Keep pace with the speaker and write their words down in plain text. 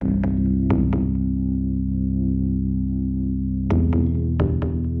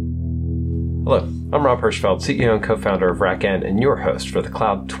I'm Rob Hirschfeld, CEO and co-founder of RackN and your host for the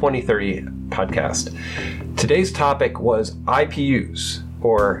Cloud 2030 podcast. Today's topic was IPUs,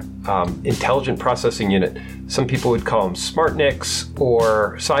 or Intelligent Processing Unit. Some people would call them SmartNICs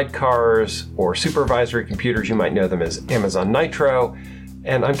or sidecars or supervisory computers. You might know them as Amazon Nitro.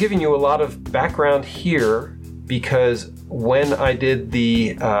 And I'm giving you a lot of background here because when I did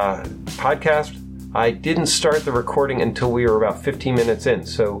the podcast, I didn't start the recording until we were about 15 minutes in.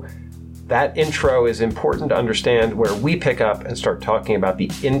 So that intro is important to understand where we pick up and start talking about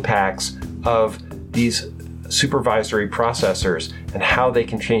the impacts of these supervisory processors and how they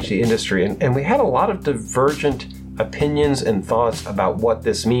can change the industry. And we had a lot of divergent opinions and thoughts about what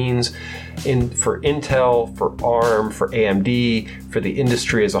this means for Intel, for ARM, for AMD, for the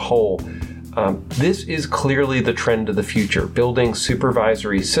industry as a whole. This is clearly the trend of the future, building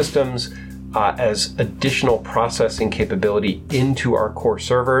supervisory systems as additional processing capability into our core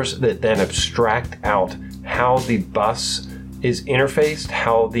servers that then abstract out how the bus is interfaced,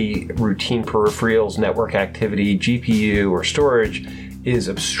 how the routine peripherals, network activity, GPU, or storage is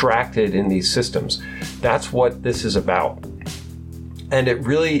abstracted in these systems. That's what this is about. And it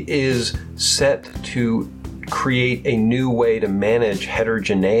really is set to create a new way to manage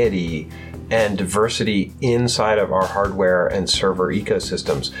heterogeneity and diversity inside of our hardware and server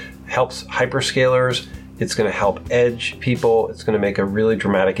ecosystems. Helps hyperscalers, it's going to help edge people, it's going to make a really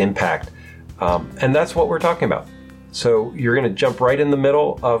dramatic impact. And that's what we're talking about. So you're going to jump right in the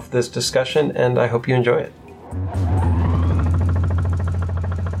middle of this discussion, and I hope you enjoy it.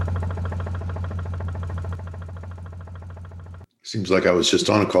 Seems like I was just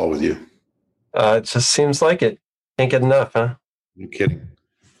on a call with you. It just seems like it. Can't get enough, huh? No kidding.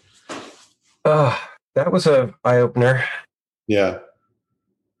 That was a eye-opener. Yeah.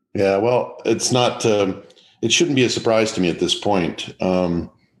 Yeah, well, it's not, it shouldn't be a surprise to me at this point. The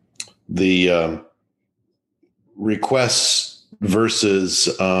requests versus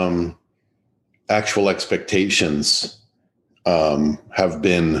actual expectations have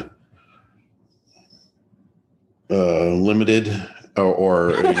been limited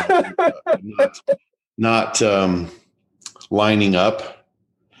or not lining up.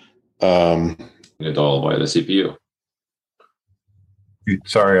 It all by the CPU.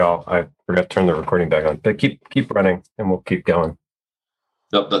 Sorry, I forgot to turn the recording back on. But keep running, and we'll keep going.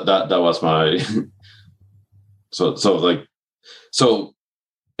 That was my so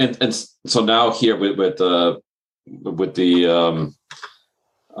now here with the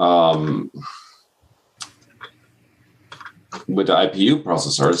IPU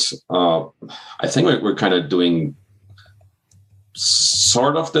processors, I think we're kind of doing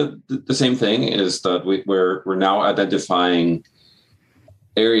sort of the same thing. Is that we're now identifying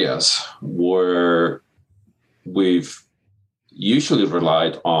areas where we've usually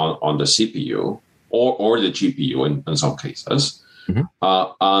relied on the CPU or the GPU in some cases,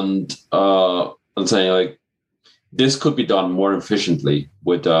 and saying like this could be done more efficiently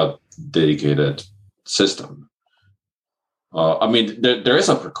with a dedicated system. I mean, there is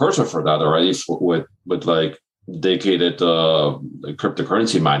a precursor for that already with like dedicated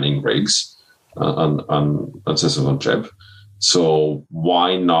cryptocurrency mining rigs and systems on chip. So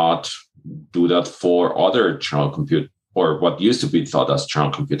why not do that for other general compute, or what used to be thought as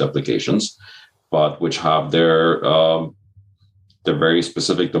general compute applications, but which have their very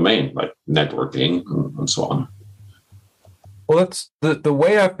specific domain, like networking and so on? Well, that's the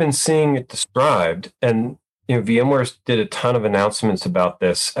way I've been seeing it described, and VMware did a ton of announcements about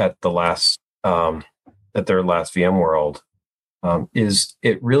this at the last at their last VMworld. Is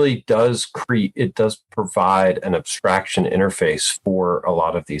it really does provide an abstraction interface for a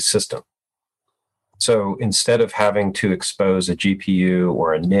lot of these systems. So instead of having to expose a GPU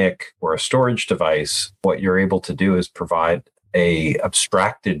or a NIC or a storage device, what you're able to do is provide a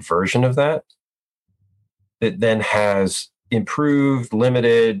abstracted version of that then has improved,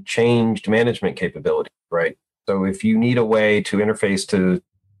 limited, changed management capability, right? So if you need a way to interface to,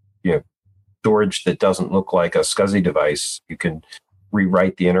 storage that doesn't look like a SCSI device, you can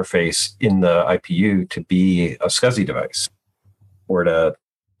rewrite the interface in the IPU to be a SCSI device, or to,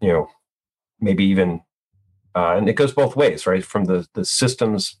 maybe even, and it goes both ways, right? From the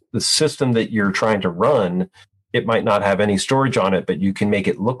system that you're trying to run, it might not have any storage on it, but you can make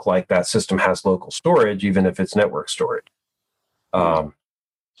it look like that system has local storage, even if it's network storage. So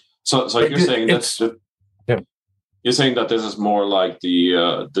you're saying that's you're saying that this is more like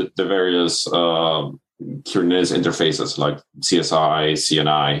the various Kubernetes interfaces like CSI,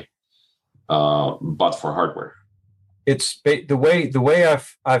 CNI, but for hardware. It's the way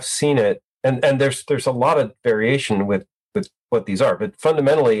I've seen it, and there's a lot of variation with what these are, but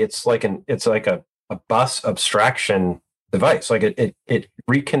fundamentally it's like a a bus abstraction device. Like it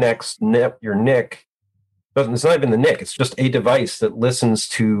reconnects your NIC. It's not even the NIC. It's just a device that listens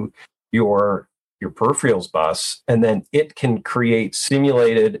to your peripherals bus, and then it can create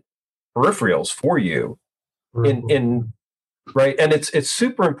simulated peripherals for you in right. And it's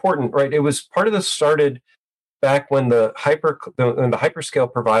super important, right? It was part of this started back when the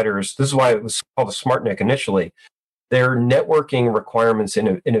hyperscale providers. This is why it was called a SmartNIC initially. Their networking requirements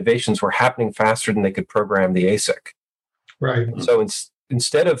and innovations were happening faster than they could program the ASIC. Right. So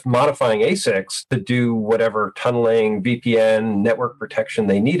instead of modifying ASICs to do whatever tunneling, VPN, network protection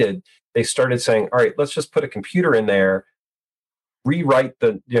they needed, they started saying, all right, let's just put a computer in there, rewrite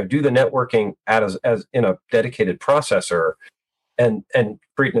do the networking as in a dedicated processor and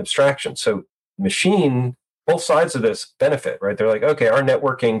create an abstraction. So both sides of this benefit, right? They're like, okay, our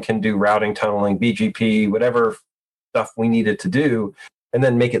networking can do routing, tunneling, BGP, whatever stuff we needed to do, and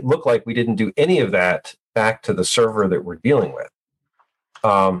then make it look like we didn't do any of that back to the server that we're dealing with.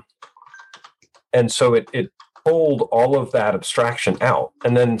 And so it pulled all of that abstraction out.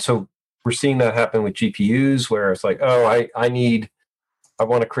 And then so we're seeing that happen with GPUs, where it's like, oh, I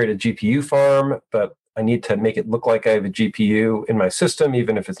want to create a GPU farm, but I need to make it look like I have a GPU in my system,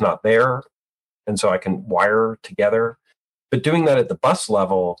 even if it's not there. And so I can wire together. But doing that at the bus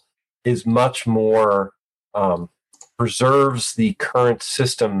level is much more, preserves the current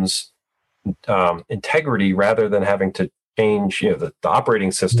system's integrity rather than having to change the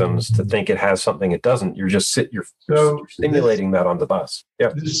operating systems to think it has something it doesn't. You're simulating that on the bus. Yeah.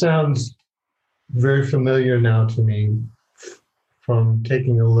 This sounds very familiar now to me from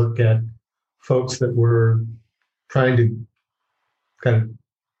taking a look at folks that were trying to kind of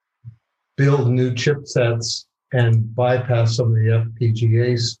build new chipsets and bypass some of the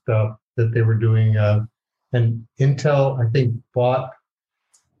FPGA stuff that they were doing. And Intel, I think, bought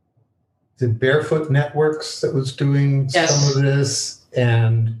the Barefoot Networks that was doing some of this.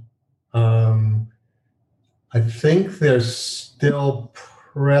 And I think they're still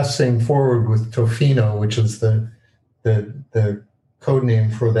pressing forward with Tofino, which is the code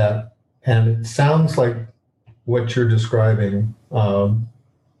name for that. And it sounds like what you're describing, Rob.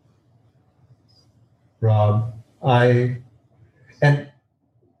 And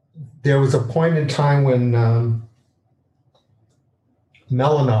there was a point in time when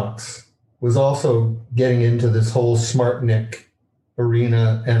Mellanox was also getting into this whole SmartNIC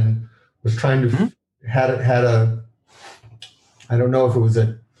arena and was trying to had a I don't know if it was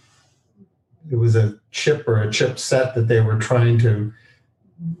a chip or a chipset that they were trying to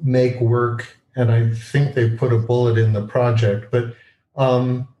make work, and I think they put a bullet in the project. But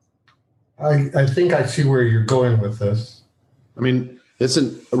I think I see where you're going with this. I mean,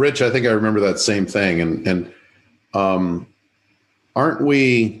 Rich, I think I remember that same thing. And aren't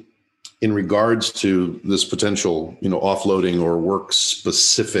we, in regards to this potential, offloading or work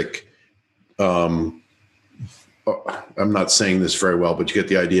specific, I'm not saying this very well, but you get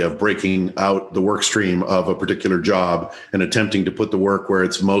the idea of breaking out the work stream of a particular job and attempting to put the work where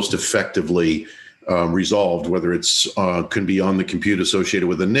it's most effectively resolved, whether it's can be on the compute associated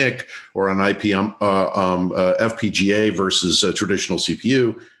with a NIC or an FPGA versus a traditional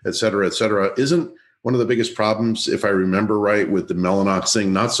CPU, et cetera, et cetera. Isn't one of the biggest problems, if I remember right, with the Mellanox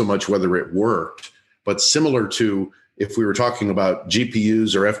thing, not so much whether it worked, but similar to if we were talking about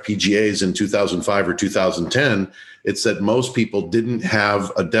GPUs or FPGAs in 2005 or 2010, it's that most people didn't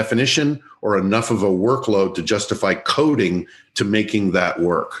have a definition or enough of a workload to justify coding to making that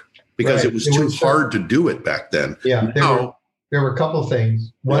work. Because it was too hard to do it back then. Yeah, there were a couple of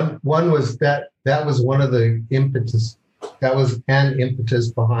things. One was that was one of the impetus. That was an impetus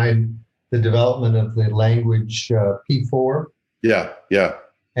behind the development of the language P4. Yeah.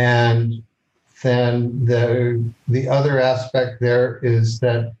 And then the other aspect there is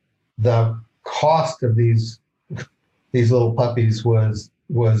that the cost of these little puppies was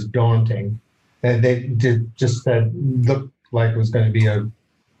daunting, and they just looked like it was going to be a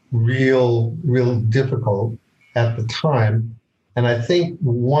real difficult at the time. And I think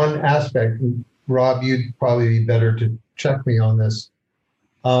one aspect, Rob, you'd probably be better to check me on this.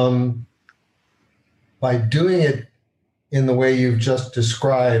 By doing it in the way you've just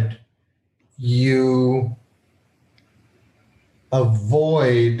described, you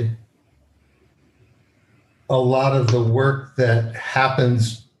avoid a lot of the work that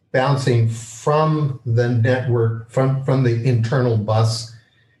happens bouncing from the network, from the internal bus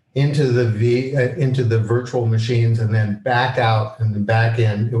into the virtual machines and then back out and then back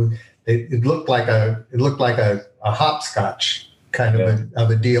in. It looked like a hopscotch kind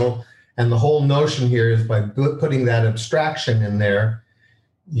of a deal. And the whole notion here is by putting that abstraction in there,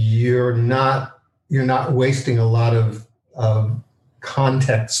 you're not you're not wasting a lot of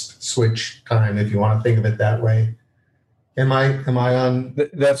context switch time, if you want to think of it that way. Am I on?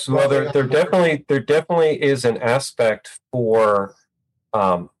 That's well. There definitely is an aspect for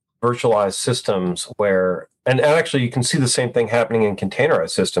virtualized systems where, and actually, you can see the same thing happening in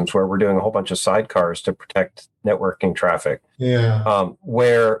containerized systems where we're doing a whole bunch of sidecars to protect networking traffic. Yeah.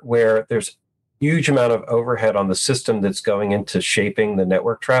 Where there's huge amount of overhead on the system that's going into shaping the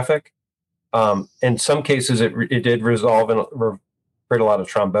network traffic. In some cases, it did resolve and create a lot of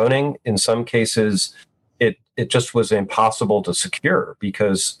tromboning. In some cases, it just was impossible to secure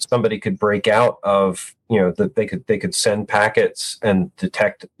because somebody could break out of, that they could send packets and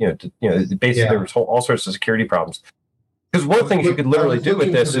detect, basically there was all sorts of security problems. Because one of the things you could literally do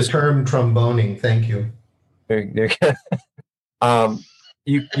with this is the term tromboning. Thank you.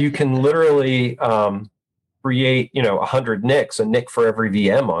 You can literally create 100 NICs, a NIC for every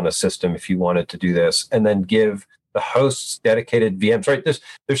VM on a system if you wanted to do this, and then give the hosts dedicated VMs. Right?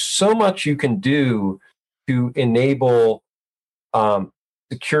 There's so much you can do to enable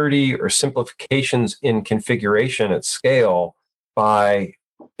security or simplifications in configuration at scale by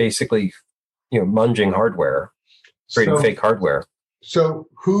basically munging hardware, creating fake hardware. So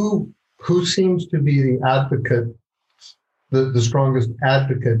who seems to be the advocate, the strongest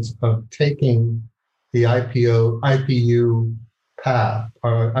advocates of taking the IPU path?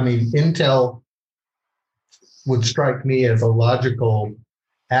 Intel would strike me as a logical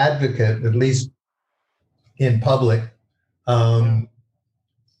advocate, at least in public,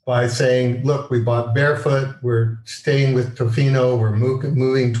 by saying, look, we bought Barefoot, we're staying with Tofino, we're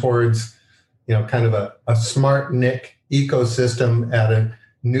moving towards, kind of a smart NIC ecosystem at a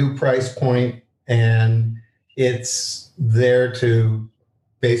new price point, and it's there to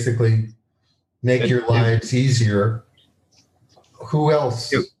basically make your lives easier. Who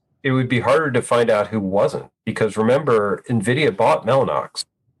else? It would be harder to find out who wasn't, because remember, NVIDIA bought Mellanox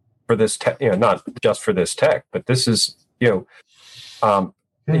for this tech, not just for this tech, but this is,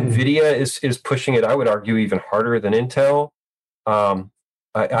 NVIDIA is pushing it, I would argue, even harder than Intel.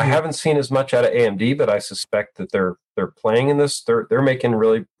 I haven't seen as much out of AMD, but I suspect that they're playing in this. They're making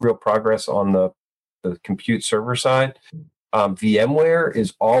really real progress on the compute server side. VMware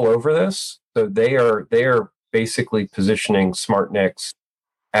is all over this, so they are basically positioning SmartNICs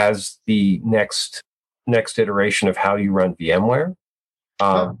as the next iteration of how you run VMware,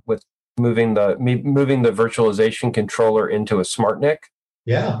 with moving the virtualization controller into a SmartNIC.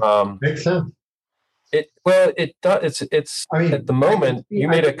 Yeah, makes sense. It does. It's at the moment. You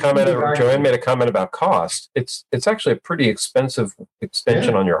made a comment, or Joanne made a comment about cost. It's actually a pretty expensive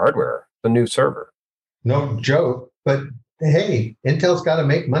extension on your hardware, the new server. No joke, but hey, Intel's got to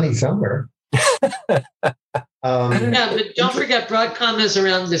make money somewhere. But don't forget Broadcom is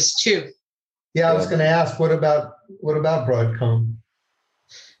around this too. Yeah, I was going to ask, what about Broadcom?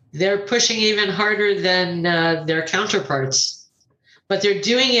 They're pushing even harder than their counterparts. But they're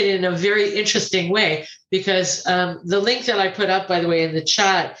doing it in a very interesting way, because the link that I put up, by the way, in the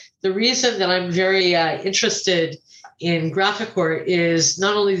chat, the reason that I'm very interested in GraphiCore is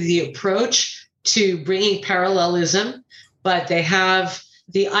not only the approach to bringing parallelism, but they have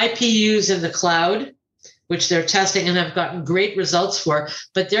the IPUs in the cloud, which they're testing and have gotten great results for.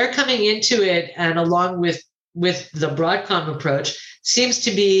 But they're coming into it, and along with the Broadcom approach, seems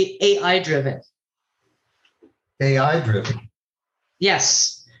to be AI-driven. AI-driven.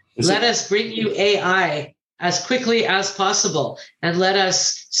 Yes. Let us bring you AI as quickly as possible. And let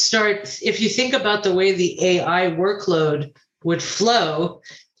us start. If you think about the way the AI workload would flow,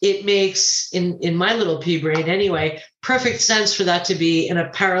 it makes, in my little pea brain anyway, perfect sense for that to be in a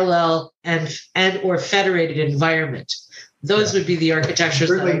parallel and or federated environment. Those would be the architectures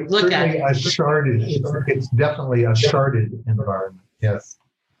that I would look at. It's definitely a sharded environment. Yes.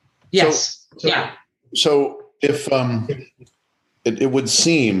 Yes. So if it would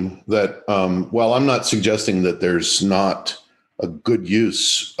seem that, while I'm not suggesting that there's not a good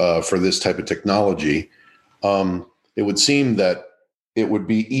use for this type of technology, it would seem that it would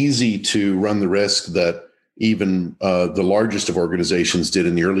be easy to run the risk that even the largest of organizations did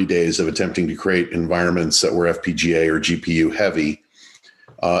in the early days of attempting to create environments that were FPGA or GPU heavy.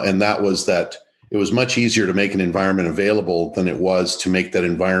 And that was that it was much easier to make an environment available than it was to make that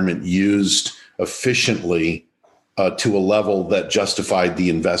environment used efficiently to a level that justified the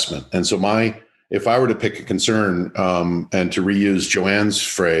investment. And so if I were to pick a concern, and to reuse Joanne's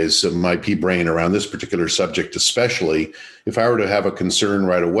phrase, my pea brain around this particular subject especially, if I were to have a concern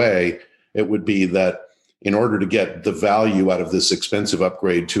right away, it would be that in order to get the value out of this expensive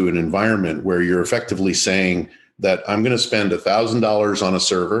upgrade to an environment where you're effectively saying that I'm going to spend $1,000 on a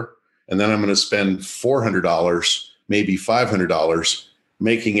server, and then I'm going to spend $400, maybe $500,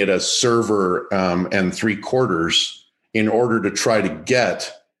 making it a server and 3/4 in order to try to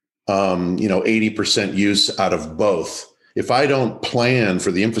get 80% use out of both. If I don't plan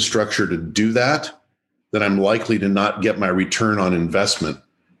for the infrastructure to do that, then I'm likely to not get my return on investment.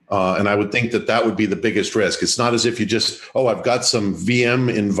 And I would think that would be the biggest risk. It's not as if you just, I've got some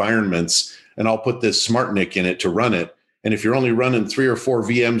VM environments and I'll put this SmartNIC in it to run it. And if you're only running 3 or 4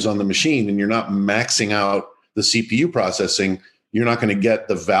 VMs on the machine and you're not maxing out the CPU processing, you're not going to get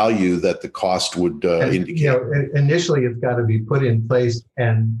the value that the cost would indicate. Initially, it's got to be put in place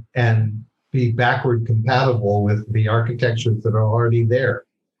and be backward compatible with the architectures that are already there.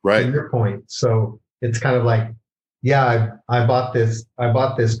 Right. To your point. So it's kind of like, I bought this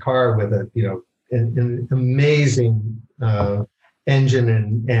car with an amazing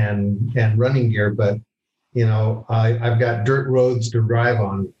engine and running gear, but I've got dirt roads to drive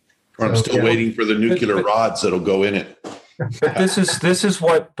on. Or I'm still waiting for the nuclear rods that'll go in it.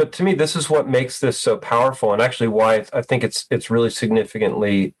 But to me, this is what makes this so powerful, and actually why I think it's really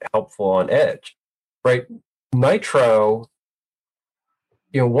significantly helpful on edge, right? Nitro,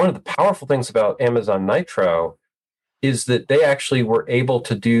 one of the powerful things about Amazon Nitro is that they actually were able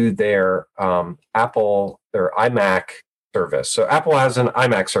to do their their iMac service. So Apple has an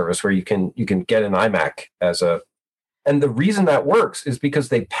iMac service where you can get an iMac and the reason that works is because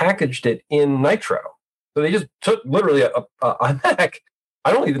they packaged it in Nitro. So they just took literally a iMac.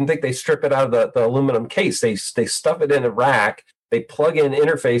 I don't even think they strip it out of the aluminum case. They stuff it in a rack. They plug in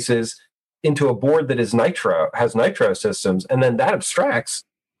interfaces into a board that has Nitro systems, and then that abstracts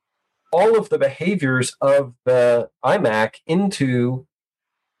all of the behaviors of the iMac into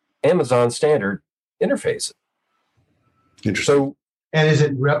Amazon standard interfaces. Interesting. So, and is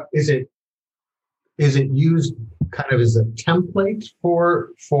it used kind of as a template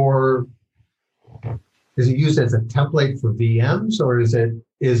for? Is it used as a template for VMs, or is it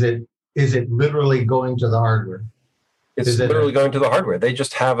literally going to the hardware? It's literally going to the hardware. They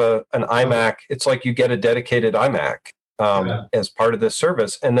just have an iMac. It's like you get a dedicated iMac as part of this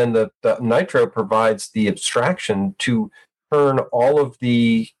service. And then the Nitro provides the abstraction to turn all of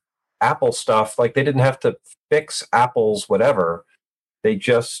the Apple stuff. Like they didn't have to fix Apple's whatever. They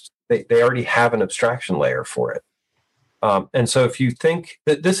already have an abstraction layer for it. And so if you think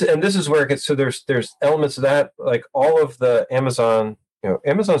that this is where it gets, so there's elements of that, like all of the Amazon,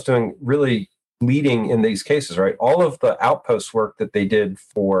 Amazon's doing really leading in these cases, right? All of the Outpost work that they did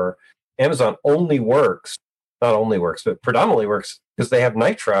for Amazon predominantly works because they have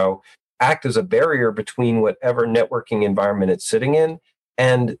Nitro act as a barrier between whatever networking environment it's sitting in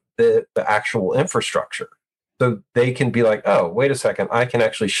and the actual infrastructure. So they can be like, oh, wait a second, I can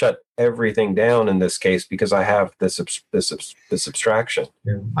actually shut everything down in this case because I have this abstraction.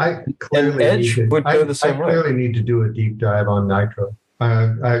 Yeah. I clearly need to do a deep dive on Nitro.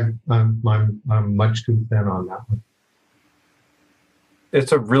 I'm much too thin on that one.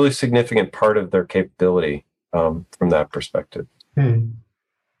 It's a really significant part of their capability from that perspective. Interesting.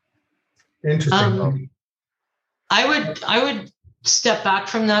 I would step back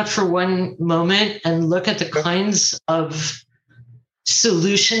from that for one moment and look at the kinds of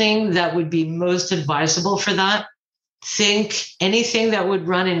solutioning that would be most advisable for that. Think anything that would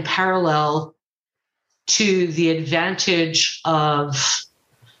run in parallel to the advantage of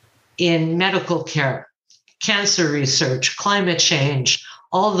in medical care, cancer research, climate change,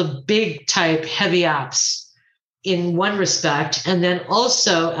 all the big type heavy apps in one respect. And then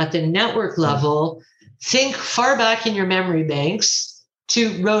also at the network level, think far back in your memory banks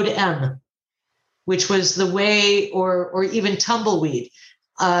to Rode M, which was the way, or even Tumbleweed,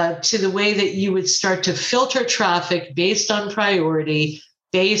 to the way that you would start to filter traffic based on priority,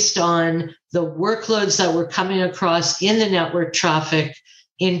 based on the workloads that were coming across in the network traffic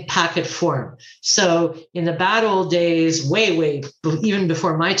in packet form. So in the bad old days, way, even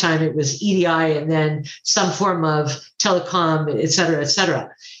before my time, it was EDI and then some form of telecom, et cetera, et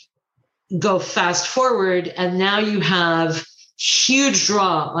cetera. Go fast forward, and now you have huge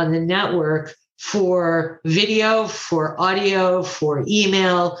draw on the network for video, for audio, for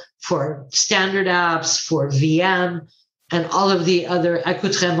email, for standard apps, for VM, and all of the other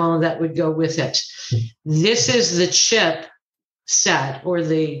accoutrements that would go with it. This is the chip set or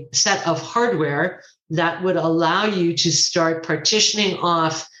the set of hardware that would allow you to start partitioning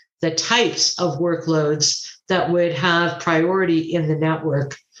off the types of workloads that would have priority in the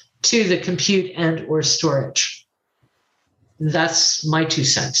network to the compute and or storage. That's my 2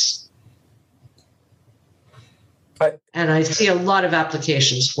 cents. And I see a lot of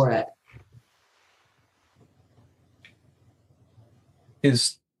applications for it.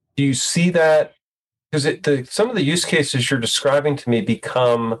 Do do you see that? Because some of the use cases you're describing to me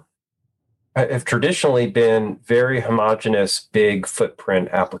have traditionally been very homogeneous, big footprint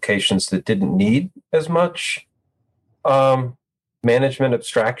applications that didn't need as much management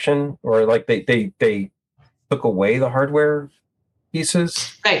abstraction, or like they took away the hardware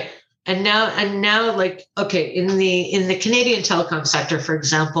pieces. Right. And now, like, okay, in the Canadian telecom sector, for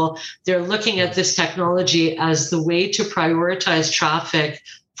example, they're looking at this technology as the way to prioritize traffic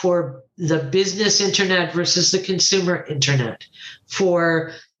for the business internet versus the consumer internet.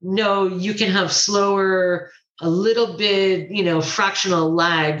 You can have slower, a little bit, fractional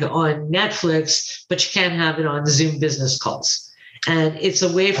lag on Netflix, but you can't have it on Zoom business calls. And it's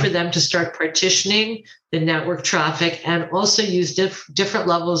a way for them to start partitioning the network traffic and also use different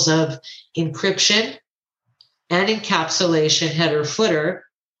levels of encryption and encapsulation, header footer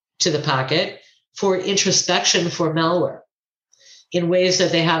to the packet for introspection for malware in ways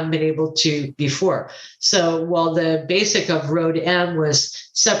that they haven't been able to before. So while the basic of Rode M was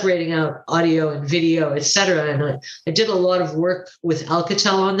separating out audio and video, et cetera, and I did a lot of work with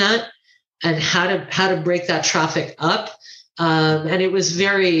Alcatel on that and how to break that traffic up. And it was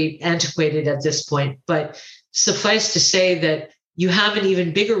very antiquated at this point, but suffice to say that you have an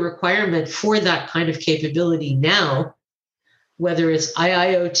even bigger requirement for that kind of capability now, whether it's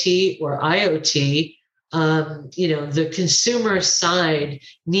IIoT or IoT. The consumer side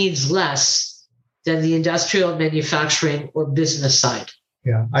needs less than the industrial, manufacturing, or business side.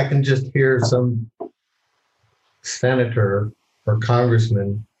 Yeah, I can just hear some senator or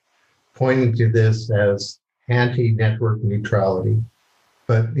congressman pointing to this as anti-network neutrality,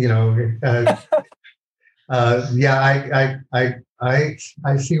 but I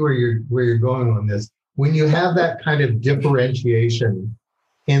see where you're going on this. When you have that kind of differentiation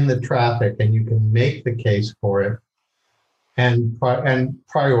in the traffic, and you can make the case for it, and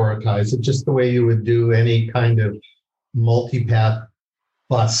prioritize it just the way you would do any kind of multi-path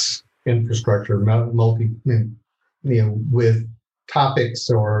bus infrastructure, with topics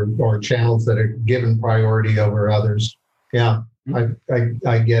or channels that are given priority over others. Yeah,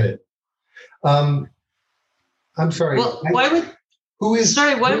 I get it. I'm sorry. Well, why would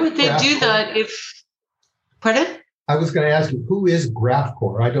they do that if? Pardon? I was going to ask you, who is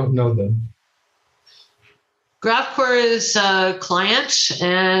GraphCore? I don't know them. GraphCore is a client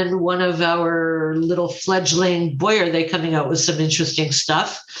and one of our little fledgling. Boy, are they coming out with some interesting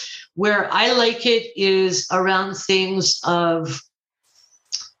stuff. Where I like it is around things of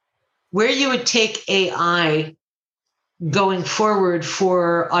where you would take AI going forward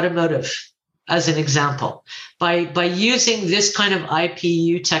for automotive, as an example, by using this kind of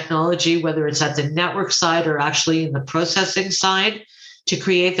IPU technology, whether it's at the network side or actually in the processing side, to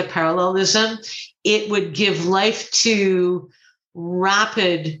create the parallelism, it would give life to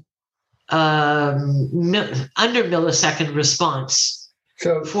rapid under millisecond response.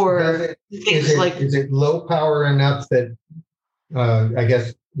 So for things is it low power enough that I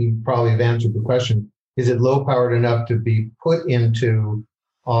guess you probably have answered the question. Is it low powered enough to be put into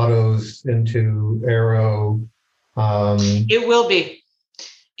autos, into aero? It will be.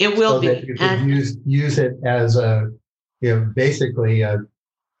 It will be. That you could use it as basically a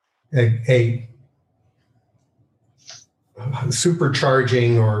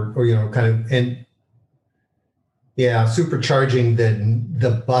supercharging or supercharging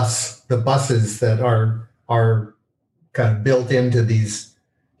the buses that are kind of built into these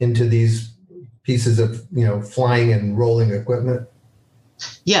pieces of flying and rolling equipment.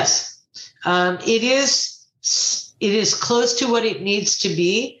 Yes, it is close to what it needs to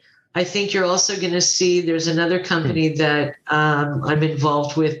be. I think you're also going to see there's another company that I'm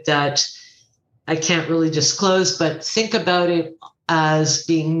involved with that I can't really disclose, but think about it as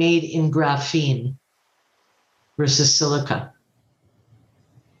being made in graphene versus silica,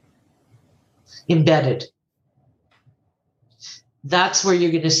 embedded. That's where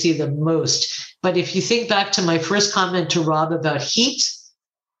you're going to see the most. But if you think back to my first comment to Rob about heat,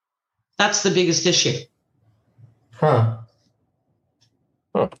 that's the biggest issue. Huh.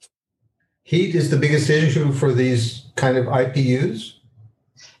 Heat is the biggest issue for these kind of IPUs?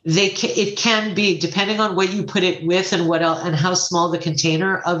 It can be, depending on what you put it with and what else, and how small the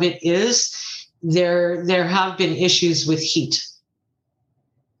container of it is. There have been issues with heat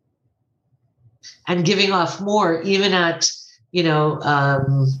and giving off more, even at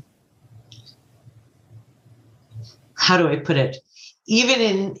how do I put it?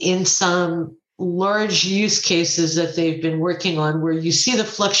 Even in some large use cases that they've been working on, where you see the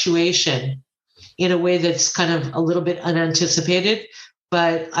fluctuation in a way that's kind of a little bit unanticipated.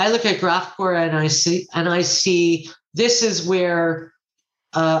 But I look at GraphCore and I see this is where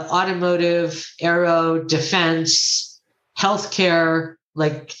automotive, aero, defense, healthcare,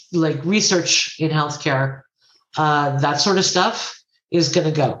 like research in healthcare, that sort of stuff is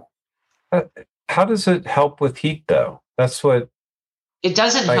going to go. How does it help with heat, though? That's what it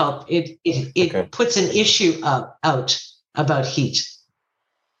doesn't help. It okay. Puts an issue out about heat.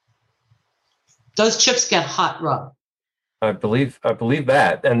 Those chips get hot, Rob. I believe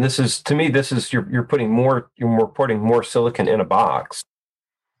that, and this is, to me, this is you're putting more silicon in a box.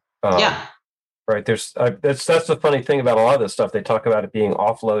 Yeah. Right. That's the funny thing about a lot of this stuff. They talk about it being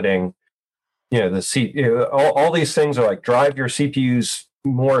offloading. All these things are like drive your CPUs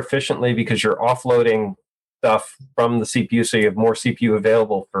more efficiently because you're offloading stuff from the CPU, so you have more CPU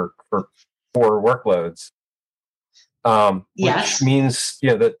available for workloads. Yes. Which means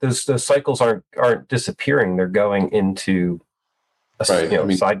that those cycles aren't disappearing; they're going into a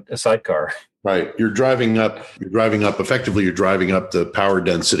sidecar. Right. You're driving up the power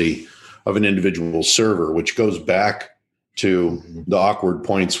density of an individual server, which goes back to the awkward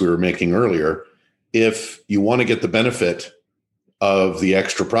points we were making earlier. If you want to get the benefit of the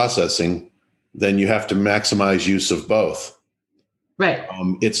extra processing, then you have to maximize use of both. Right.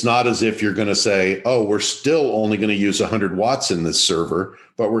 It's not as if you're going to say, oh, we're still only going to use 100 watts in this server,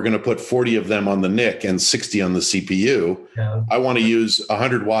 but we're going to put 40 of them on the NIC and 60 on the CPU. Yeah. I want to use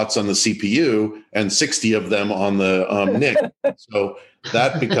 100 watts on the CPU and 60 of them on the NIC. So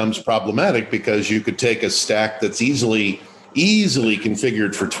that becomes problematic because you could take a stack that's easily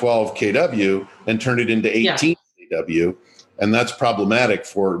configured for 12 kW and turn it into 18 kW. And that's problematic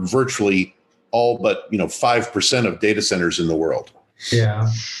for virtually all but 5% of data centers in the world. Yeah,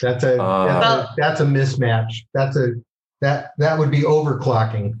 that's a mismatch. That would be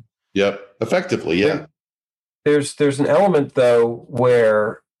overclocking. Yep, effectively, yeah. There's an element though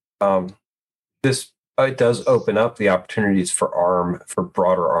where it does open up the opportunities for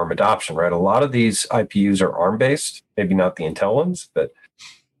broader ARM adoption, right? A lot of these IPUs are ARM based, maybe not the Intel ones, but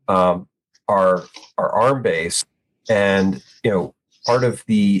are ARM based, and part of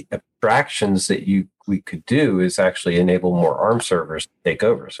the abstractions that we could do is actually enable more ARM servers to take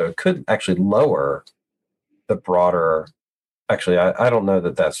over. So it could actually lower the broader. Actually, I don't know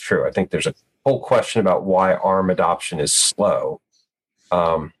that that's true. I think there's a whole question about why ARM adoption is slow.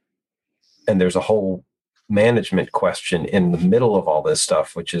 And there's a whole management question in the middle of all this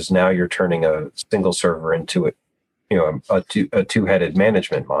stuff, which is now you're turning a single server into a two-headed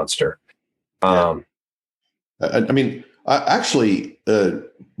management monster. Actually,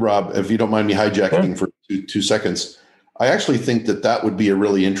 Rob, if you don't mind me hijacking for two seconds, I actually think that would be a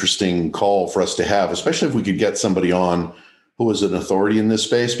really interesting call for us to have, especially if we could get somebody on who is an authority in this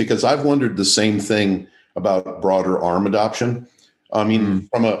space, because I've wondered the same thing about broader ARM adoption. I mean,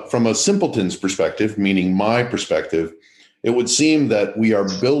 from a simpleton's perspective, meaning my perspective, it would seem that we are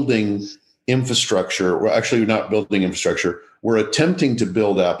building infrastructure. We're actually not building infrastructure. We're attempting to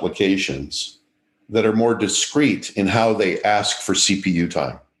build applications that are more discrete in how they ask for CPU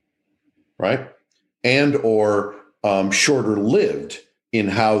time, right? And or shorter lived in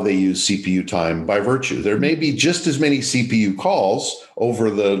how they use CPU time by virtue. There may be just as many CPU calls over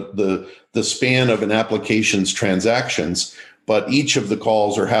the span of an application's transactions, but each of the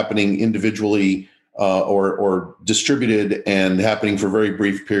calls are happening individually or distributed and happening for very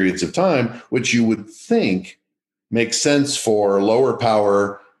brief periods of time, which you would think makes sense for lower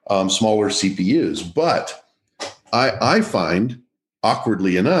power, smaller CPUs. But I find,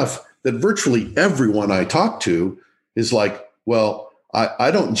 awkwardly enough, that virtually everyone I talk to is like, well,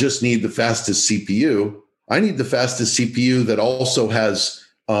 I don't just need the fastest CPU. I need the fastest CPU that also has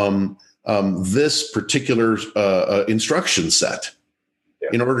this particular instruction set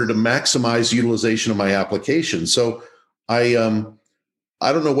in order to maximize utilization of my application. So I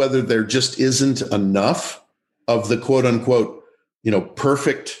don't know whether there just isn't enough of the quote unquote,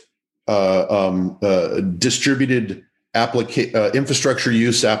 perfect distributed infrastructure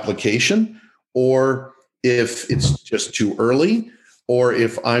use application, or if it's just too early, or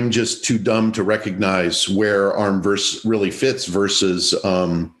if I'm just too dumb to recognize where ARM really fits versus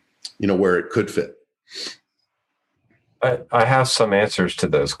where it could fit. I have some answers to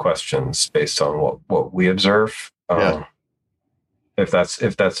those questions based on what we observe. If that's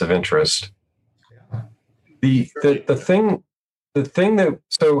of interest. The thing that,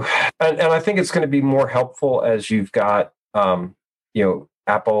 so, and I think it's going to be more helpful as you've got Apple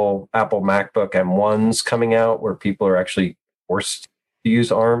MacBook M1s coming out where people are actually forced to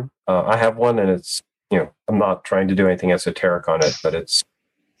use ARM. I have one, and it's I'm not trying to do anything esoteric on it, but it's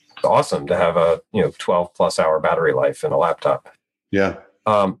awesome to have a 12 plus hour battery life in a laptop. Yeah.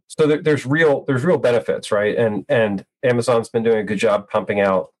 There's real benefits, right? And Amazon's been doing a good job pumping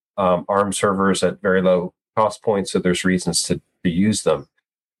out ARM servers at very low cost points, so there's reasons to use them.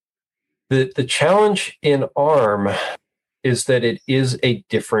 The challenge in ARM is that it is a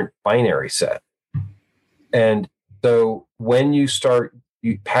different binary set. And so when you start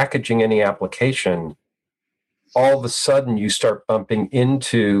packaging any application, all of a sudden you start bumping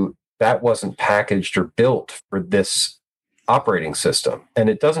into that wasn't packaged or built for this operating system. And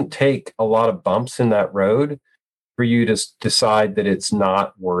it doesn't take a lot of bumps in that road for you to decide that it's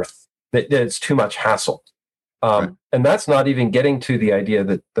not worth, that it's too much hassle. Right. And that's not even getting to the idea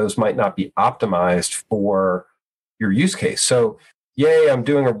that those might not be optimized for your use case. So, yay, I'm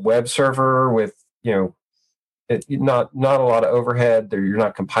doing a web server with, not a lot of overhead. You're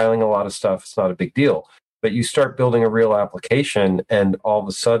not compiling a lot of stuff. It's not a big deal. But you start building a real application, and all of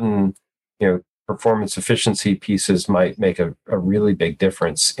a sudden, performance efficiency pieces might make a really big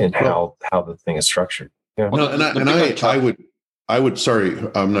difference in how the thing is structured. Yeah. Well, I would. Sorry,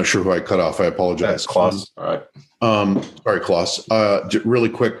 I'm not sure who I cut off. I apologize. Klaus. All right. Sorry, Klaus. Really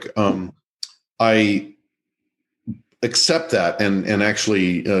quick. I accept that, and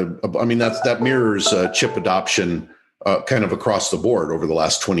actually, that mirrors chip adoption kind of across the board over the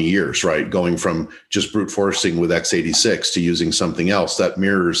last 20 years, right? Going from just brute forcing with x86 to using something else that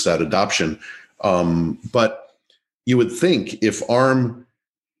mirrors that adoption. But you would think if ARM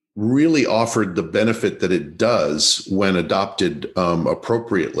really offered the benefit that it does when adopted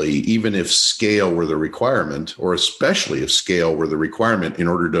appropriately, even if scale were the requirement, or especially if scale were the requirement in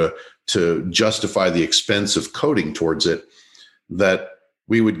order to justify the expense of coding towards it, that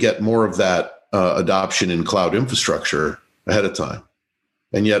we would get more of that adoption in cloud infrastructure ahead of time.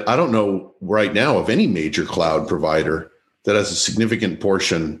 And yet I don't know right now of any major cloud provider that has a significant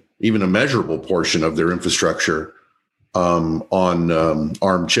portion, even a measurable portion of their infrastructure on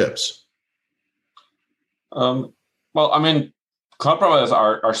ARM chips. Cloud providers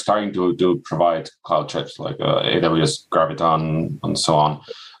are starting to provide cloud chips like AWS, Graviton, and so on.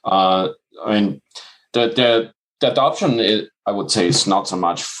 The adoption, I would say, is not so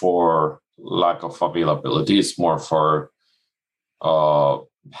much for lack of availability. It's more for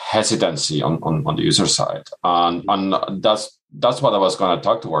hesitancy on the user side, and that's what I was going to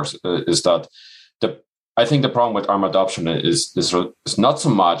talk towards. Is that I think the problem with ARM adoption is not so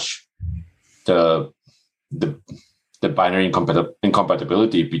much the binary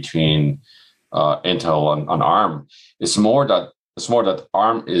incompatibility between Intel and ARM. It's more that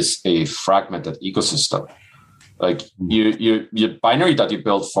ARM is a fragmented ecosystem. Like your binary that you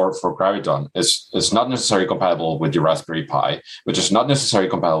build for Graviton is not necessarily compatible with your Raspberry Pi, which is not necessarily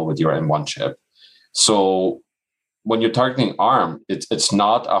compatible with your M1 chip. So when you're targeting ARM, it's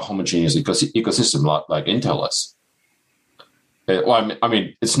not a homogeneous ecosystem like Intel is.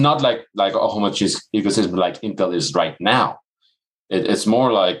 It's not like a homogeneous ecosystem like Intel is right now. It's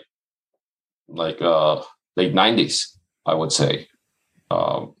more like late 90s, I would say,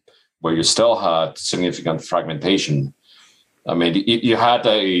 where you still had significant fragmentation. I mean, you had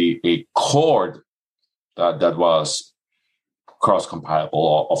a core that was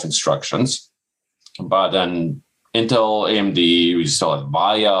cross-compatible of instructions, but then Intel, AMD, we still had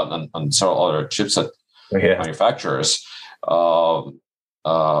VIA and several other chipset manufacturers,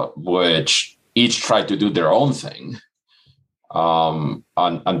 which each tried to do their own thing.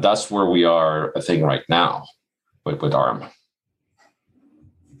 And that's where we are, I think, right now with ARM.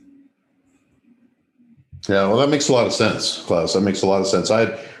 Yeah, well, that makes a lot of sense, Klaus. That makes a lot of sense.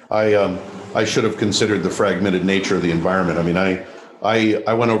 I should have considered the fragmented nature of the environment. I mean, I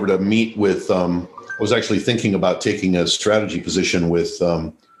went over to meet with. I was actually thinking about taking a strategy position with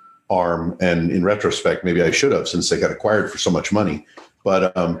ARM, and in retrospect, maybe I should have, since they got acquired for so much money.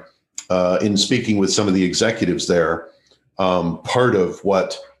 But in speaking with some of the executives there,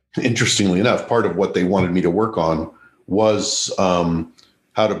 interestingly enough, part of what they wanted me to work on was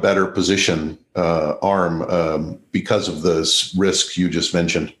how to better position ARM because of this risk you just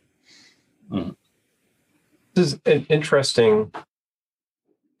mentioned. This is an interesting.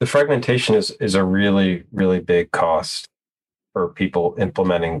 The fragmentation is a really, really big cost for people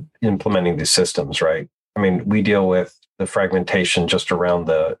implementing these systems, right? I mean, we deal with the fragmentation just around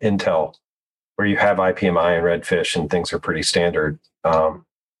the Intel, where you have IPMI and Redfish, and things are pretty standard. ARM,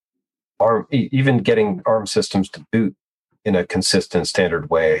 even getting ARM systems to boot in a consistent, standard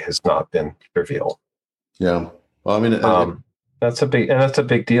way has not been trivial. Yeah, well, I mean, that's a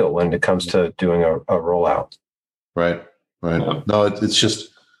big deal when it comes to doing a rollout. Right. Yeah. No, it's just.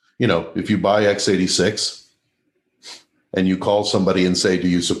 If you buy x86 and you call somebody and say, do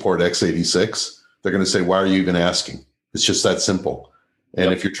you support x86? They're going to say, why are you even asking? It's just that simple.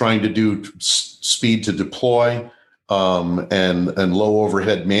 And if you're trying to do speed to deploy and low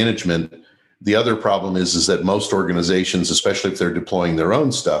overhead management, the other problem is that most organizations, especially if they're deploying their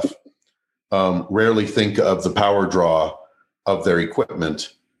own stuff, rarely think of the power draw of their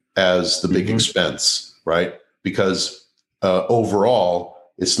equipment as the big expense, right? Because overall,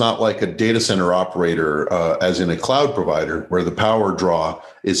 it's not like a data center operator, as in a cloud provider, where the power draw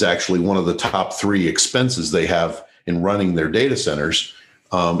is actually one of the top 3 expenses they have in running their data centers.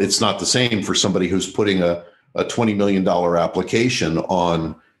 It's not the same for somebody who's putting a $20 million application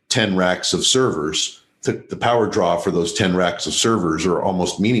on 10 racks of servers. The power draw for those 10 racks of servers are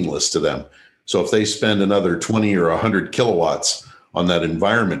almost meaningless to them. So if they spend another 20 or 100 kilowatts on that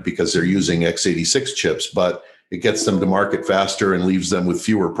environment because they're using x86 chips, but it gets them to market faster and leaves them with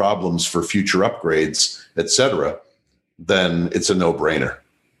fewer problems for future upgrades, et cetera, then it's a no-brainer.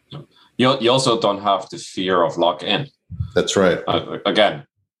 You also don't have the fear of lock-in. That's right. Again,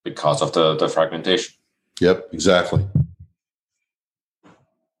 because of the fragmentation. Yep, exactly.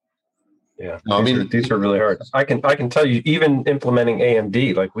 Yeah, these are really hard. I can tell you, even implementing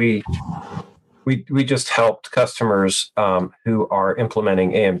AMD, like we just helped customers who are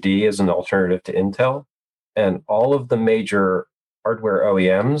implementing AMD as an alternative to Intel, and all of the major hardware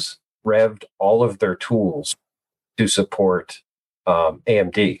OEMs revved all of their tools to support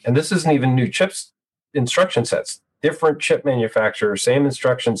AMD. And this isn't even new chips instruction sets. Different chip manufacturer, same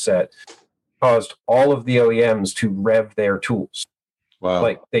instruction set, caused all of the OEMs to rev their tools. Wow.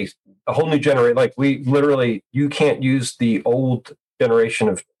 Like a whole new generation. Like you can't use the old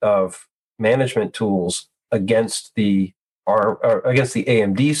generation of management tools against the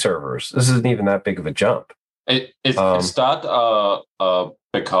AMD servers. This isn't even that big of a jump. Is that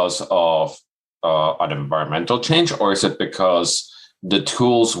because of an environmental change, or is it because the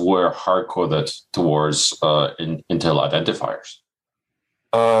tools were hard-coded towards Intel identifiers?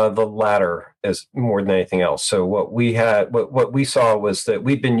 The latter is more than anything else. So what we saw was that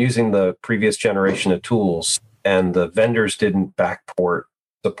we'd been using the previous generation of tools, and the vendors didn't backport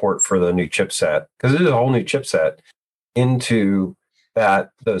support for the new chipset, because it is a whole new chipset, into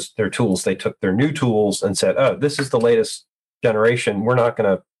their tools. They took their new tools and said, "Oh, this is the latest generation. We're not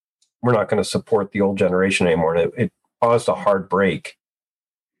going to support the old generation anymore." And it caused a hard break.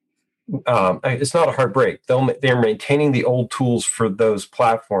 It's not a hard break. They're maintaining the old tools for those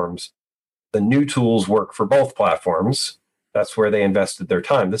platforms. The new tools work for both platforms. That's where they invested their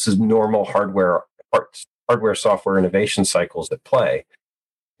time. This is normal hardware software innovation cycles at play.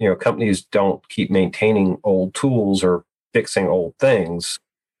 Companies don't keep maintaining old tools or fixing old things.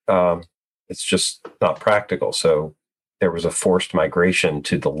 It's just not practical. So there was a forced migration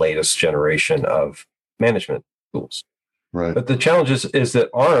to the latest generation of management tools. Right. But the challenge is that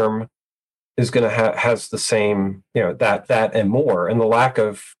ARM is going to has the same, that and more. And the lack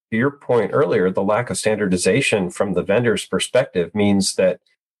of, to your point earlier, the lack of standardization from the vendor's perspective means that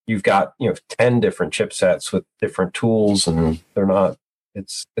you've got 10 different chipsets with different tools, and they're not.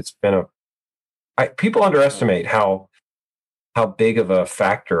 It's been people underestimate how big of a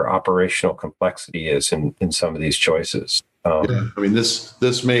factor operational complexity is in some of these choices. Yeah. I mean,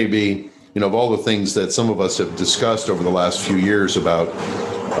 this may be, of all the things that some of us have discussed over the last few years about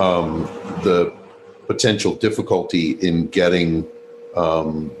the potential difficulty in getting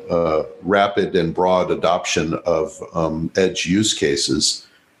rapid and broad adoption of edge use cases.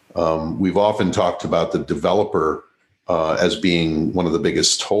 We've often talked about the developer as being one of the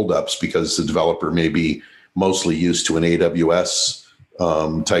biggest holdups, because the developer may be mostly used to an AWS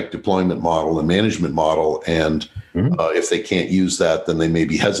type deployment model and management model. And if they can't use that, then they may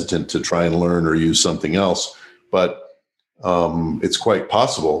be hesitant to try and learn or use something else. But it's quite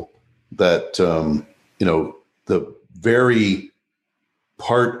possible that, the very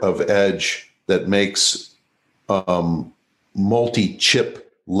part of edge that makes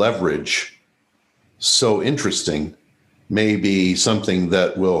multi-chip leverage so interesting may be something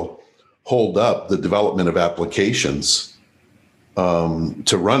that will hold up the development of applications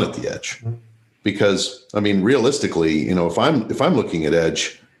to run at the edge. Because, realistically, if I'm looking at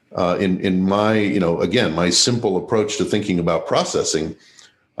edge in my, again, my simple approach to thinking about processing,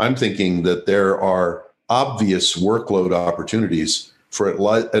 I'm thinking that there are obvious workload opportunities for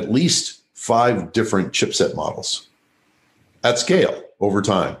at least 5 different chipset models at scale over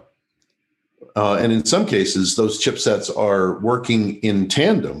time. And in some cases, those chipsets are working in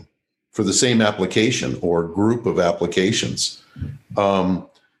tandem for the same application or group of applications.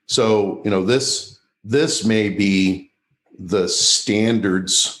 So, this may be the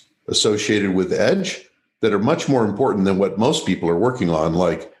standards associated with edge that are much more important than what most people are working on,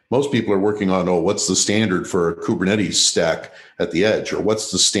 like Most people are working on, what's the standard for a Kubernetes stack at the edge, or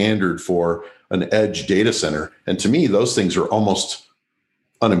what's the standard for an edge data center? And to me, those things are almost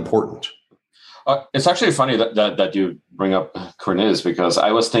unimportant. It's actually funny that you bring up Kubernetes, because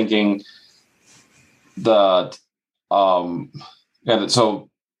I was thinking that so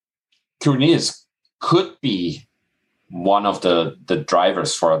Kubernetes could be one of the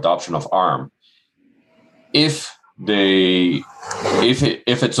drivers for adoption of ARM if it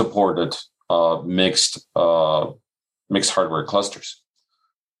supported mixed hardware clusters.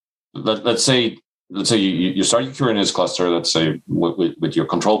 Let's say you start your Kubernetes cluster, let's say with your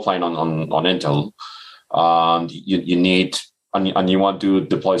control plane on Intel, and you need and you want to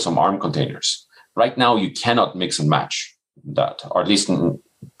deploy some ARM containers. Right now, you cannot mix and match that, or at least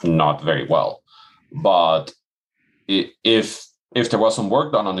not very well. But if there was some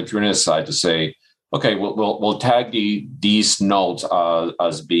work done on the Kubernetes side to say, okay, we'll tag these nodes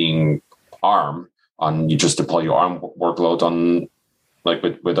as being ARM, and you just deploy your ARM workload on like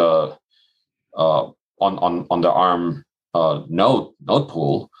with a on the ARM node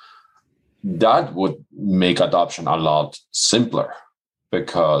pool, that would make adoption a lot simpler,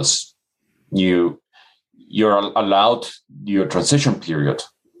 because you're allowed your transition period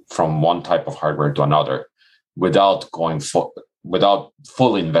from one type of hardware to another without without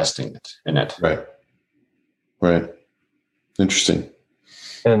fully investing in it. Right. Interesting.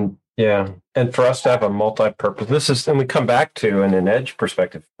 And for us to have a multi-purpose, and we come back to, in an edge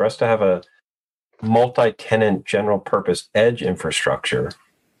perspective, for us to have a multi-tenant general purpose edge infrastructure,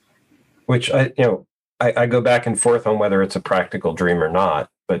 which I go back and forth on whether it's a practical dream or not.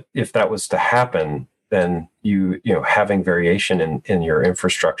 But if that was to happen, then having variation in your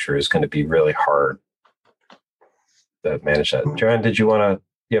infrastructure is going to be really hard to manage that. Joanne, did you have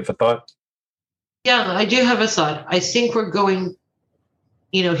a thought? Yeah, I do have a thought. I think we're going,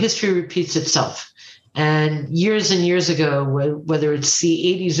 history repeats itself. And years ago, whether it's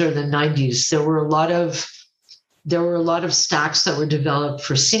the 80s or the 90s, there were a lot of stacks that were developed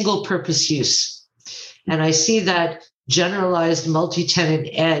for single purpose use. And I see that generalized multi-tenant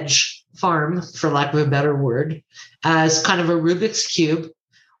edge farm, for lack of a better word, as kind of a Rubik's Cube,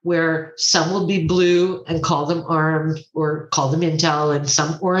 where some will be blue and call them ARM or call them Intel, and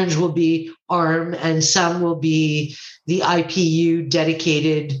some orange will be ARM, and some will be the IPU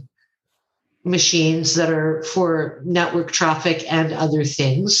dedicated machines that are for network traffic and other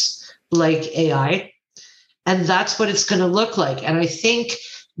things like AI. And that's what it's going to look like. And I think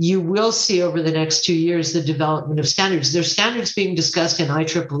you will see over the next 2 years the development of standards. There's standards being discussed in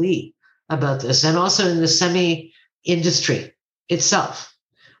IEEE about this, and also in the semi industry itself,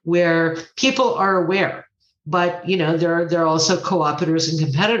 where people are aware. But there are also co-opeters and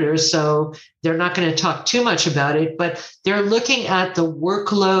competitors, so they're not going to talk too much about it. But they're looking at the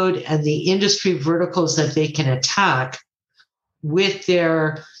workload and the industry verticals that they can attack with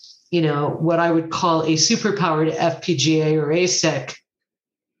their, what I would call a superpowered FPGA or ASIC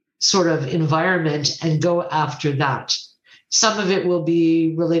sort of environment, and go after that. Some of it will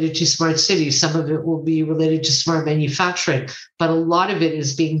be related to smart cities. Some of it will be related to smart manufacturing. But a lot of it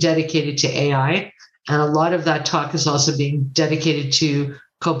is being dedicated to AI. And a lot of that talk is also being dedicated to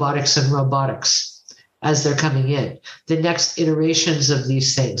cobotics and robotics as they're coming in. The next iterations of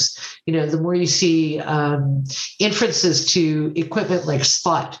these things. The more you see inferences to equipment like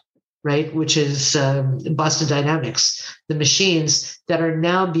Spot, right, which is Boston Dynamics, the machines that are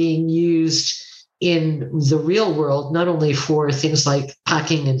now being used in the real world, not only for things like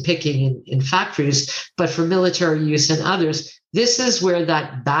packing and picking in factories, but for military use and others. This is where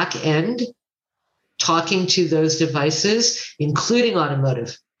that back end, talking to those devices, including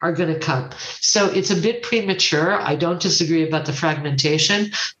automotive, are going to come. So it's a bit premature. I don't disagree about the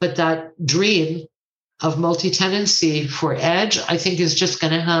fragmentation, but that dream of multi-tenancy for edge, I think, is just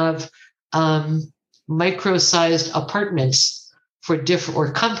going to have micro-sized apartments for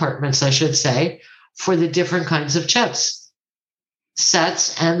or compartments, I should say, for the different kinds of chips,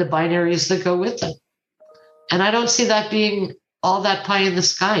 sets, and the binaries that go with them. And I don't see that being all that pie in the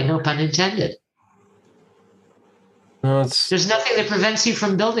sky, no pun intended. No, there's nothing that prevents you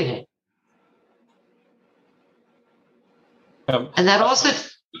from building it. And that also,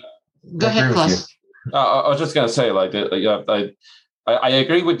 go ahead, Klaus. I was just going to say, I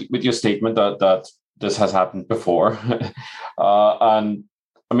agree with your statement that this has happened before. And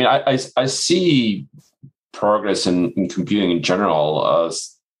I mean, I see progress in computing in general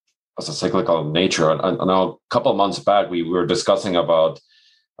as a cyclical nature. And I know a couple of months back, we were discussing about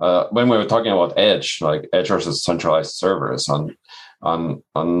when we were talking about edge, like edge versus centralized servers. And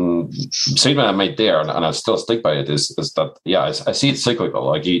statement I made there, and I still stick by it, is that I see it cyclical.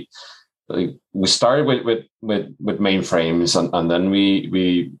 Like we started with mainframes, and then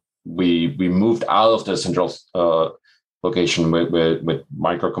we moved out of the central location with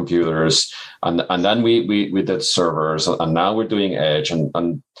microcomputers, and then we did servers, and now we're doing edge,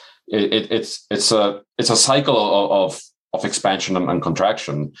 and it's a cycle of expansion and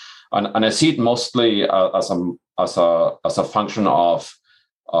contraction, and I see it mostly as a function of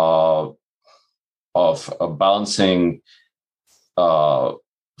balancing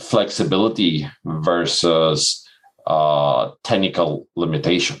flexibility versus technical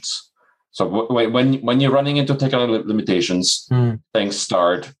limitations. So when you're running into technical limitations, things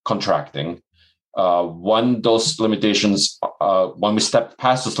start contracting. When those limitations, when we step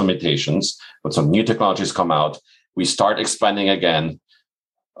past those limitations, when some new technologies come out, we start expanding again.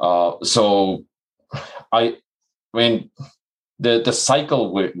 So I mean, the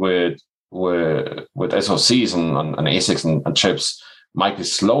cycle with SoCs and ASICs and chips might be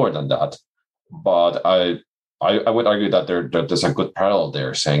slower than that, but I would argue that there's a good parallel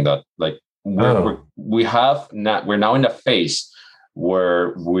there, saying that like we're now in a phase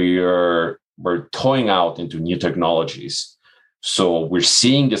where we're toying out into new technologies. So we're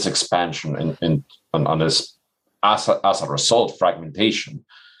seeing this expansion on this as a result, fragmentation.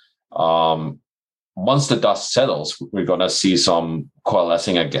 Once the dust settles, we're going to see some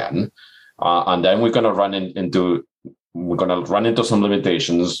coalescing again, and then we're going to run into some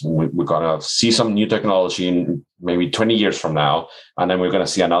limitations. We're going to see some new technology in maybe 20 years from now, and then we're going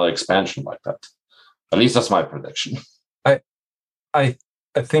to see another expansion like that. At least that's my prediction. I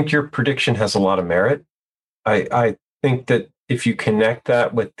think your prediction has a lot of merit. I think that if you connect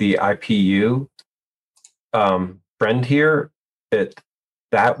that with the IPU trend here,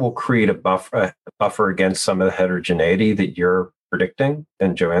 that will create a buffer against some of the heterogeneity that you're predicting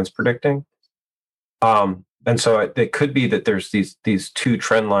and Joanne's predicting. And so it could be that there's these two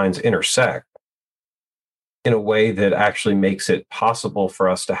trend lines intersect in a way that actually makes it possible for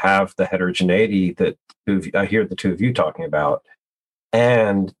us to have the heterogeneity that I hear the two of you talking about,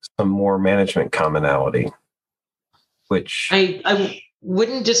 and some more management commonality, which I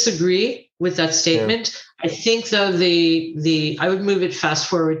wouldn't disagree with that statement. Yeah. I think though I would move it fast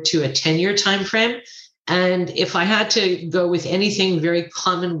forward to a 10-year time frame. And if I had to go with anything very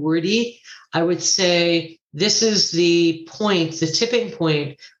common wordy, I would say this is the tipping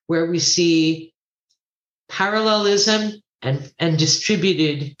point where we see parallelism and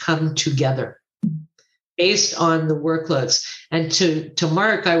distributed come together based on the workloads. And to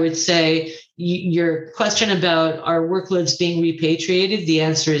Mark, I would say your question about are workloads being repatriated, the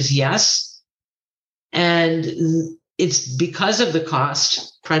answer is yes. And it's because of the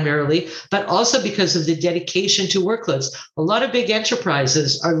cost primarily, but also because of the dedication to workloads. A lot of big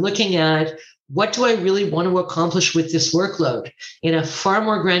enterprises are looking at what do I really want to accomplish with this workload in a far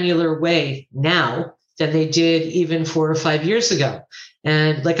more granular way now than they did even 4 or 5 years ago.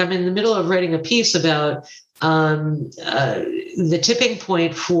 And like I'm in the middle of writing a piece about the tipping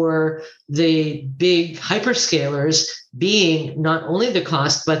point for the big hyperscalers being not only the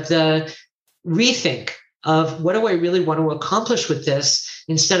cost, but the rethink of what do I really want to accomplish with this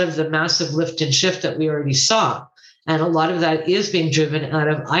instead of the massive lift and shift that we already saw. And a lot of that is being driven out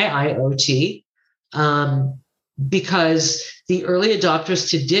of IIoT because the early adopters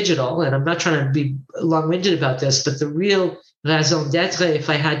to digital, and I'm not trying to be long-winded about this, but the real raison d'etre,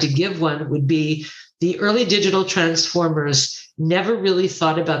 if I had to give one, would be the early digital transformers never really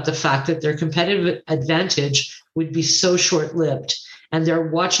thought about the fact that their competitive advantage would be so short-lived. And they're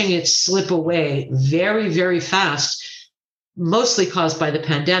watching it slip away very, very fast, mostly caused by the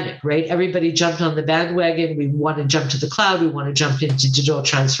pandemic, right? Everybody jumped on the bandwagon. We want to jump to the cloud. We want to jump into digital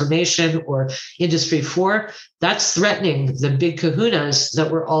transformation or Industry 4. That's threatening the big kahunas that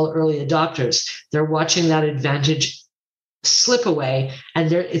were all early adopters. They're watching that advantage slip away,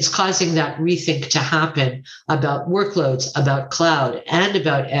 and it's causing that rethink to happen about workloads, about cloud, and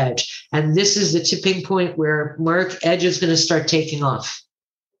about edge. And this is the tipping point where, Mark, edge is going to start taking off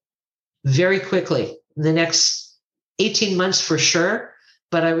very quickly in the next 18 months for sure,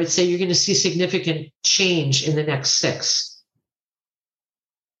 but I would say you're going to see significant change in the next 6.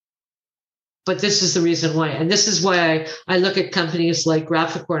 But this is the reason why. And this is why I look at companies like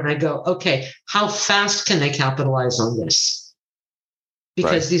Graphicore and I go, okay, how fast can they capitalize on this?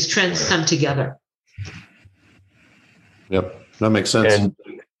 Because these trends come together. Yep, that makes sense.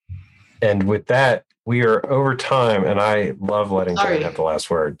 And with that, we are over time, and I love letting Jen have the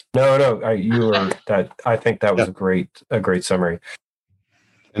last word. No, you were that. I think that was a great summary.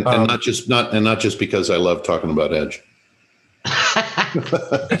 And not just because I love talking about edge.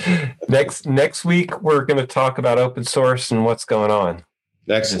 Next week, we're going to talk about open source and what's going on.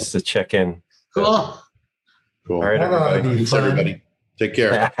 Excellent. Just to check in. Cool. All right, everybody. Thanks, everybody. Take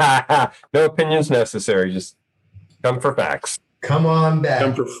care. No opinions necessary. Just come for facts. Come on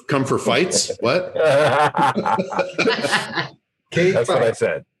back. Come for fights? What? That's what I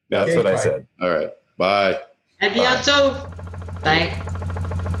said. That's what I said. All right. Bye. A bientôt. Bye.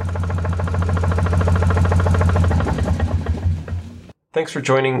 Thanks for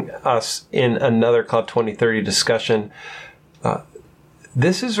joining us in another Cloud 2030 discussion.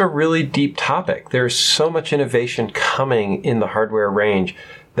 This is a really deep topic. There's so much innovation coming in the hardware range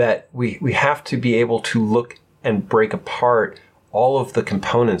that we have to be able to look and break apart all of the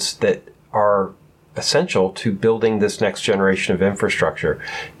components that are essential to building this next generation of infrastructure,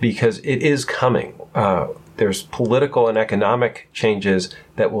 because it is coming. There's political and economic changes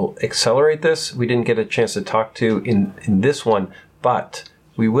that will accelerate this. We didn't get a chance to talk to in this one, but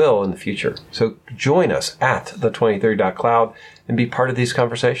we will in the future. So join us at the2030.cloud and be part of these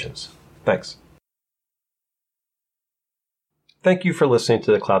conversations. Thanks. Thank you for listening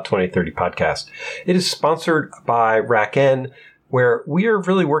to the Cloud 2030 podcast. It is sponsored by RackN, where we are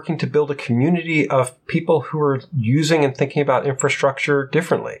really working to build a community of people who are using and thinking about infrastructure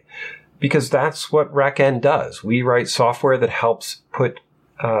differently, because that's what RackN does. We write software that helps put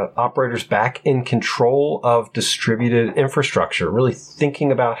operators back in control of distributed infrastructure, really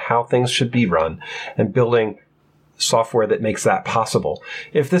thinking about how things should be run and building software that makes that possible.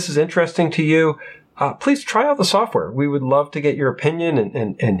 If this is interesting to you, please try out the software. We would love to get your opinion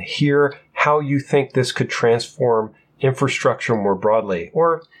and hear how you think this could transform infrastructure more broadly,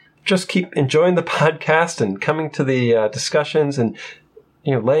 or just keep enjoying the podcast and coming to the discussions and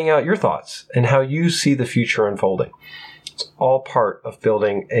laying out your thoughts and how you see the future unfolding. It's all part of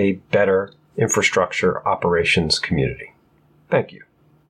building a better infrastructure operations community. Thank you.